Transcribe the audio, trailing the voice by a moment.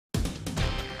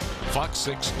Fox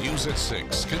 6 News at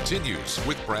 6 continues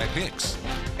with Brad Hicks,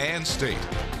 Ann State,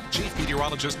 Chief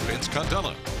Meteorologist Vince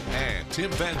Candela, and Tim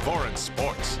Van Voren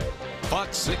Sports.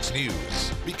 Fox 6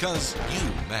 News, because you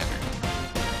matter.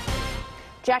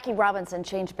 Jackie Robinson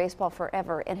changed baseball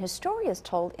forever, and his story is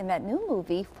told in that new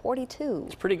movie, 42.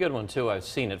 It's a pretty good one, too. I've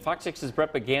seen it. Fox 6's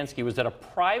Brett Bagansky was at a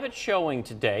private showing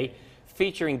today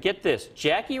featuring, get this,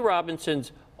 Jackie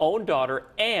Robinson's own daughter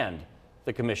and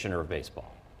the commissioner of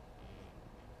baseball.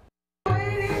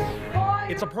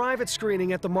 It's a private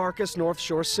screening at the Marcus North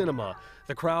Shore Cinema.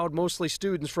 The crowd, mostly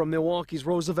students from Milwaukee's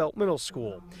Roosevelt Middle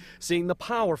School, seeing the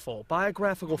powerful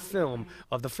biographical film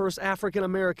of the first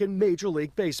African-American Major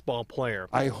League Baseball player.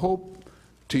 I hope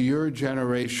to your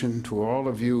generation, to all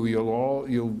of you,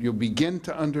 you'll begin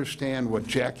to understand what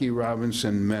Jackie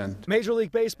Robinson meant. Major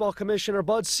League Baseball Commissioner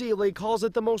Bud Selig calls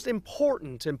it the most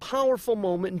important and powerful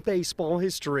moment in baseball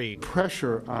history.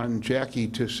 Pressure on Jackie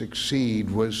to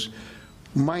succeed was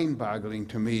mind-boggling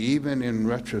to me, even in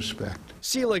retrospect.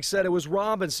 Selig said it was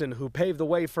Robinson who paved the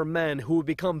way for men who would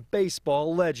become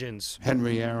baseball legends.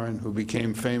 Henry Aaron, who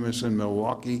became famous in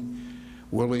Milwaukee,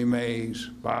 Willie Mays,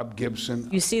 Bob Gibson.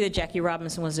 You see that Jackie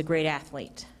Robinson was a great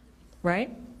athlete,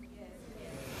 right?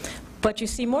 But you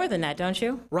see more than that, don't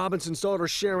you? Robinson's daughter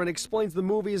Sharon explains the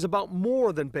movie is about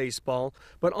more than baseball,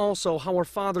 but also how her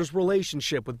father's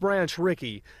relationship with Branch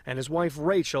Rickey and his wife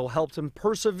Rachel helped him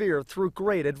persevere through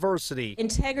great adversity.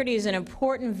 Integrity is an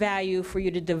important value for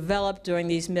you to develop during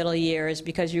these middle years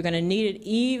because you're going to need it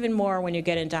even more when you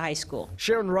get into high school.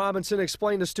 Sharon Robinson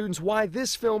explained to students why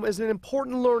this film is an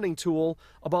important learning tool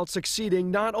about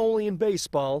succeeding not only in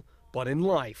baseball, but in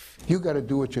life. You got to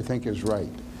do what you think is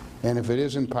right. And if it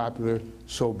isn't popular,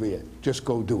 so be it. Just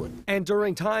go do it. And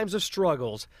during times of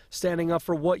struggles, standing up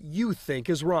for what you think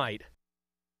is right.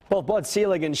 Both Bud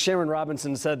Selig and Sharon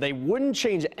Robinson said they wouldn't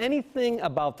change anything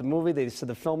about the movie. They said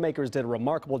the filmmakers did a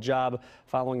remarkable job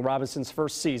following Robinson's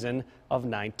first season of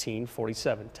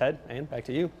 1947. Ted, and back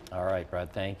to you. All right,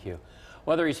 Brad, thank you.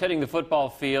 Whether he's hitting the football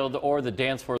field or the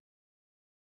dance floor,